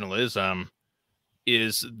traditionalism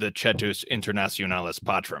is the Cetus Internationalis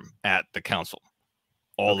Patrum at the council.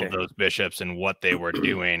 All of those bishops and what they were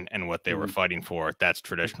doing and what they were fighting for, that's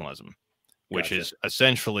traditionalism, which is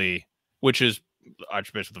essentially,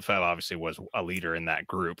 Archbishop Lefebvre obviously was a leader in that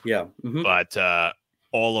group. Yeah. But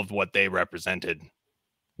all of what they represented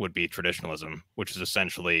would be traditionalism, which is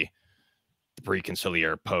essentially the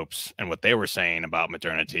preconciliar popes and what they were saying about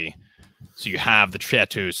modernity. So you have the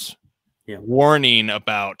Cetus warning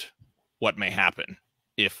about what may happen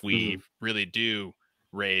if we really do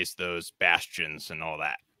raise those bastions and all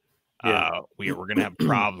that. We're going to have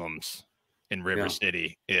problems in River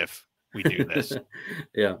City if we do this.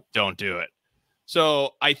 Don't do it.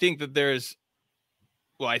 So I think that there is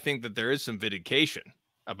some vindication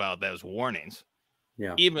about those warnings.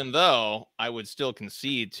 Yeah. Even though I would still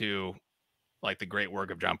concede to, like, the great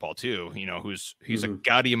work of John Paul II, he's a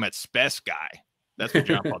Gaudium et Spes guy. That's what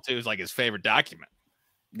John Paul II is, like, his favorite document.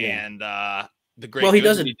 Yeah. And the great he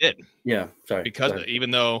doesn't. He did. Yeah. Sorry. Because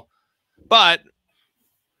even though I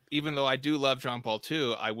do love John Paul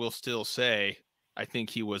II, I will still say I think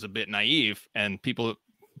he was a bit naive, and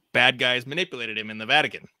bad guys manipulated him in the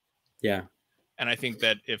Vatican. Yeah. And I think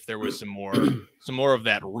that if there was some more of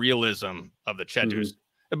that realism of the Cetus,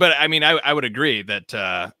 but I mean, I would agree that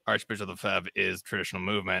Archbishop Lefebvre is traditional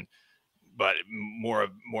movement, but more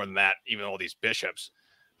than that, even all these bishops.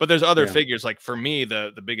 But there's other figures. Like, for me,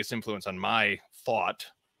 the biggest influence on my thought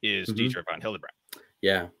is Dietrich von Hildebrand.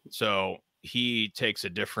 Yeah. So he takes a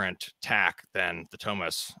different tack than the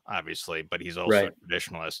Thomas, obviously, but he's also a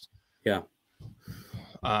traditionalist. Yeah.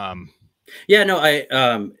 No,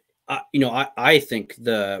 I think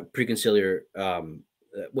the preconciliar,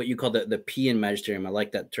 what you call the Pian magisterium, I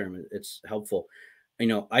like that term. It's helpful.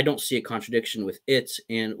 I don't see a contradiction with it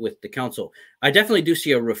and with the council. I definitely do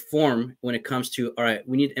see a reform when it comes to, all right,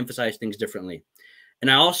 we need to emphasize things differently. And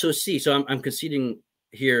I also see, so I'm conceding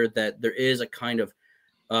here that there is a kind of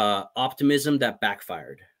optimism that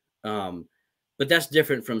backfired. But that's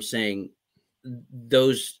different from saying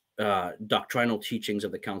those doctrinal teachings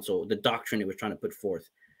of the council, the doctrine it was trying to put forth,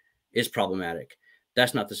 is problematic.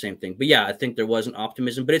 That's not the same thing. But yeah, I think there was an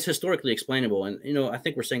optimism, but it's historically explainable. And, I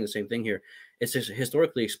think we're saying the same thing here. It's just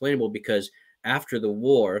historically explainable because after the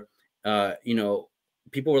war,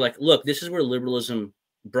 people were like, look, this is where liberalism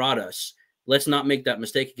brought us. Let's not make that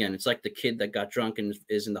mistake again. It's like the kid that got drunk and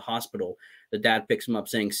is in the hospital. The dad picks him up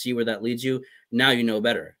saying, see where that leads you. Now you know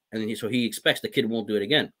better. And then so he expects the kid won't do it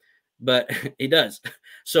again, but he does.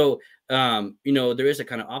 So, there is a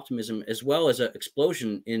kind of optimism as well as an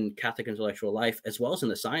explosion in Catholic intellectual life, as well as in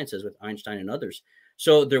the sciences with Einstein and others.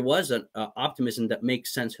 So there was an optimism that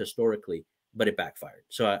makes sense historically, but it backfired.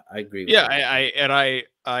 So I agree with that.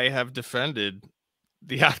 I have defended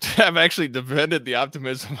I've actually defended the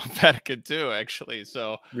optimism of Vatican II, actually.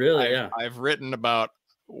 So really, I've written about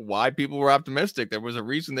why people were optimistic. There was a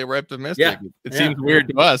reason they were optimistic. It seems weird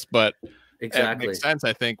to us, but exactly it makes sense,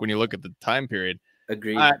 I think, when you look at the time period.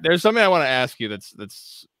 Agreed. There's something I want to ask you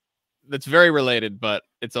that's very related, but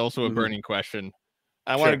it's also a burning question.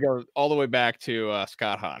 I want to go all the way back to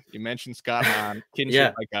Scott Hahn. You mentioned Scott Hahn,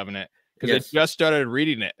 Kinship by Covenant, because I just started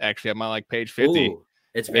reading it, actually. I'm on like page 50. Ooh,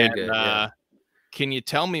 it's very good. Can you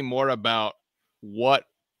tell me more about what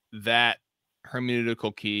that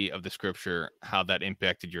hermeneutical key of the scripture, how that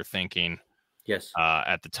impacted your thinking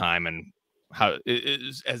at the time, and how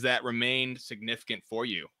has that remained significant for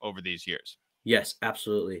you over these years? Yes,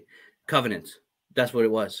 absolutely. Covenant. That's what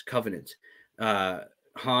it was. Covenant.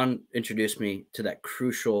 Hahn introduced me to that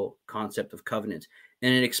crucial concept of covenant,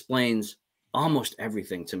 and it explains almost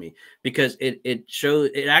everything to me, because it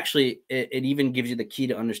even gives you the key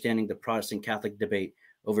to understanding the Protestant Catholic debate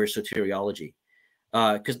over soteriology.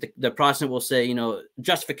 Because the Protestant will say,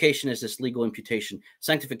 justification is this legal imputation.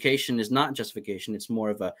 Sanctification is not justification. It's more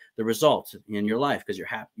of the result in your life, because you're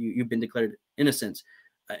happy, you've been declared innocent,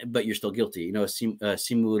 but you're still guilty.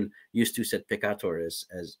 Simul justus et peccator,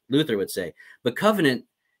 as Luther would say. But covenant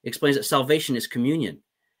explains that salvation is communion.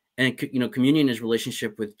 And, communion is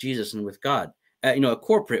relationship with Jesus and with God, a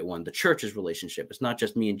corporate one. The church's relationship. It's not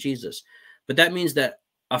just me and Jesus. But that means that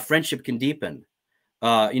a friendship can deepen,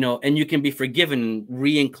 and you can be forgiven and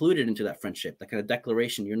re-included into that friendship, that kind of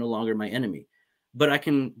declaration, you're no longer my enemy, but I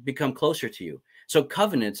can become closer to you. So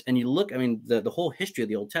covenants, and you look, the whole history of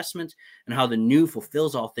the Old Testament and how the new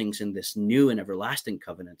fulfills all things in this new and everlasting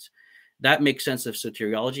covenant, that makes sense of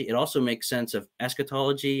soteriology. It also makes sense of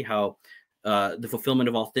eschatology, how the fulfillment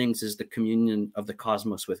of all things is the communion of the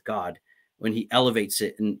cosmos with God when he elevates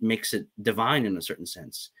it and makes it divine in a certain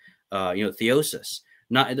sense. Theosis,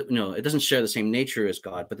 it doesn't share the same nature as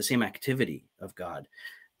God, but the same activity of God.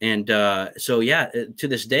 And to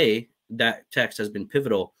this day, that text has been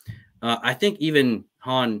pivotal. I think even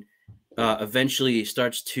Hahn eventually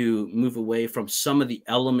starts to move away from some of the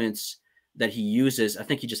elements that he uses. I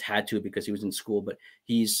think he just had to because he was in school, but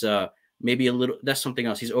he's maybe a little, that's something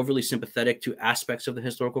else. He's overly sympathetic to aspects of the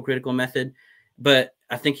historical critical method, but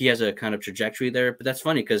I think he has a kind of trajectory there. But that's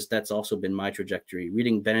funny because that's also been my trajectory.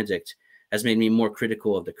 Reading Benedict has made me more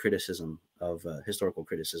critical of the criticism of historical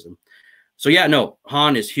criticism. So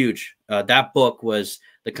Hahn is huge. That book was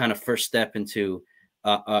the kind of first step into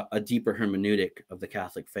a deeper hermeneutic of the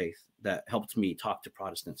Catholic faith that helped me talk to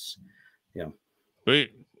Protestants. Yeah.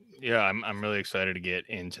 I'm really excited to get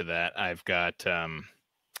into that. I've got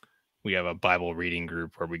we have a Bible reading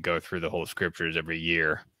group where we go through the whole scriptures every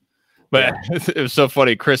year. But it was so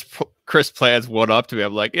funny. Chris plans one up to me.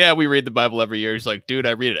 I'm like, yeah, we read the Bible every year. He's like, dude,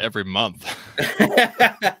 I read it every month.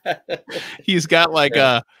 He's got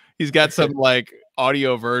some like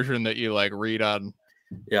audio version that you like read on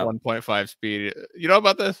 1.5 speed. You know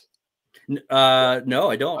about this? No,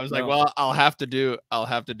 I don't. I was like, well, I'll have to do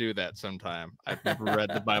that sometime. I've never read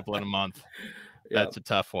the Bible in a month. That's a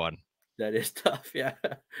tough one. That is tough. Yeah.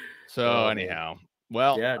 So anyhow,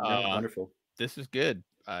 well, wonderful. This is good.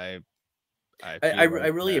 I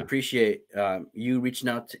really appreciate you reaching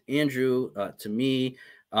out to Andrew, to me,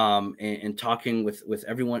 and talking with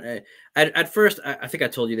everyone. At first, I think I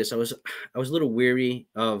told you this. I was a little weary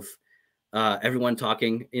of everyone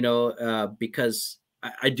talking, because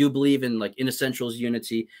I do believe in essentials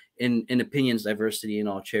unity, in opinions diversity, and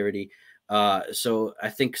all charity. So I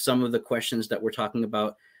think some of the questions that we're talking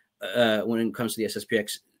about when it comes to the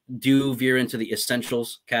SSPX do veer into the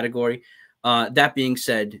essentials category. That being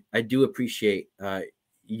said, I do appreciate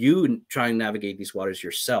you trying to navigate these waters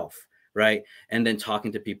yourself right? And then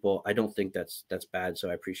talking to people, I don't think that's bad. So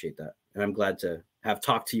I appreciate that, and I'm glad to have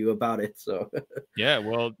talked to you about it. So yeah,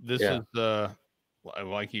 well, this yeah. is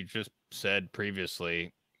like you just said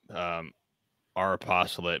previously, our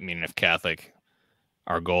apostolate, meaning of Catholic,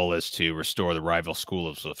 our goal is to restore the rival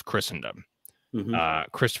schools of Christendom.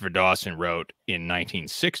 Christopher Dawson wrote in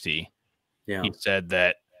 1960. Yeah. He said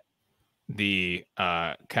that the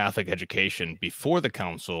Catholic education before the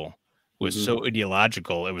council was so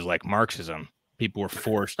ideological, it was like Marxism. People were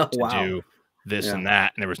forced Oh, to wow. do this Yeah. and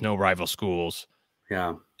that, and there was no rival schools.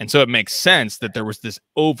 Yeah. And so it makes sense that there was this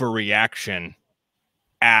overreaction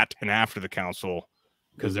at and after the council,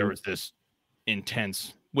 because there was this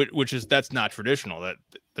intense, which is, that's not traditional. That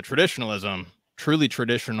the traditionalism, truly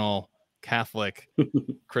traditional Catholic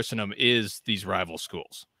Christendom, is these rival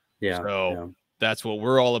schools. Yeah. So Yeah. that's what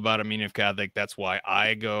we're all about at Meaning of Catholic. That's why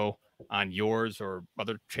I go on yours or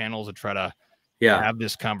other channels and try to have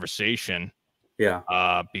this conversation.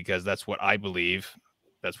 Yeah. Because that's what I believe.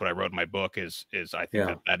 That's what I wrote in my book is I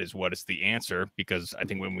think that is what is the answer, because I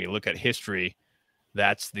think when we look at history,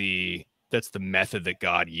 that's the method that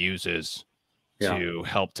God uses to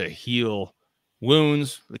help to heal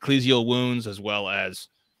wounds, ecclesial wounds, as well as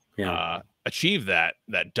achieve that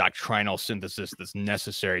doctrinal synthesis that's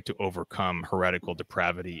necessary to overcome heretical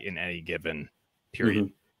depravity in any given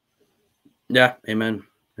period. Yeah. Amen.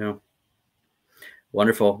 Yeah.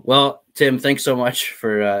 Wonderful. Well, Tim, thanks so much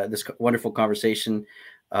for this wonderful conversation.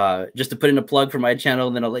 Just to put in a plug for my channel,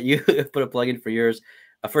 and then I'll let you put a plug in for yours.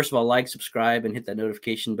 First of all, like, subscribe, and hit that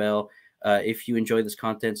notification bell. If you enjoy this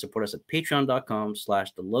content, support us at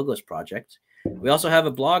patreon.com/the Logos Project. We also have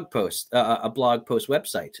a blog post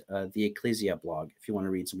website, the Ecclesia blog, if you want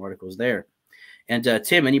to read some articles there. And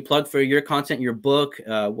Tim, any plug for your content, your book,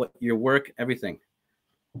 what your work, everything?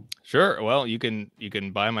 Sure. Well, you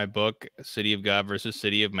can buy my book, City of God versus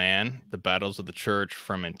City of Man: The Battles of the Church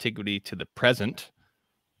from Antiquity to the Present.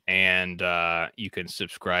 And you can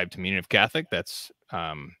subscribe to Meaning of Catholic. That's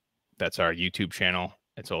our YouTube channel.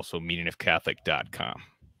 It's also meaningofcatholic.com.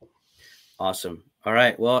 Awesome. All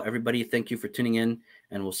right. Well, everybody, thank you for tuning in,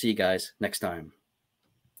 and we'll see you guys next time.